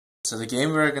So the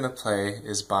game we're going to play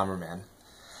is Bomberman.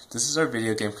 This is our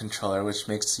video game controller, which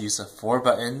makes use of 4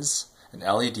 buttons, an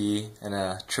LED, and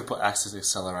a triple axis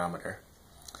accelerometer.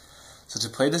 So to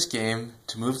play this game,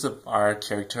 to move our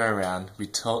character around, we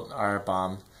tilt our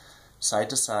bomb side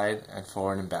to side and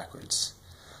forward and backwards.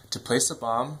 To place the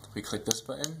bomb, we click this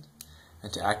button,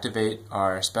 and to activate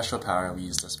our special power, we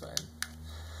use this button.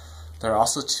 There are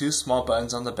also 2 small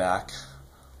buttons on the back,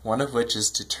 one of which is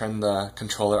to turn the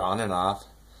controller on and off,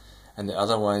 and the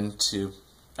other one to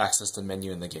access the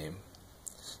menu in the game.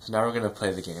 So now we're going to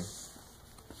play the game.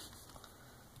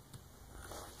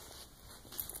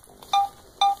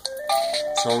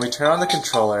 So when we turn on the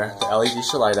controller, the LED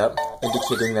should light up,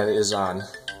 indicating that it is on.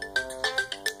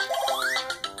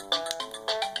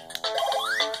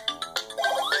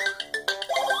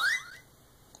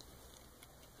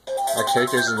 Our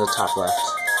character is in the top left,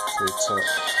 so we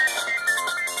tilt.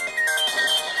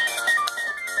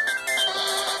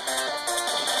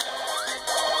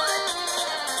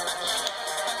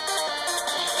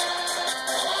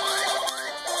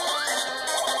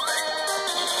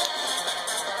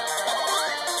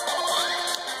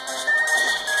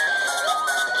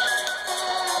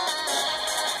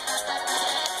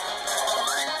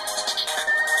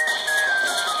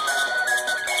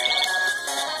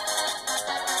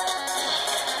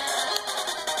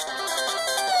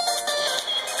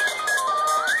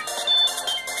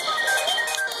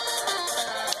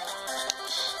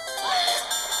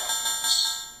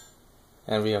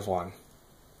 And we have won.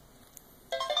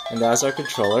 And that's our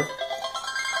controller.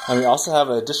 And we also have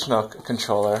an additional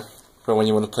controller for when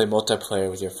you want to play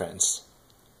multiplayer with your friends.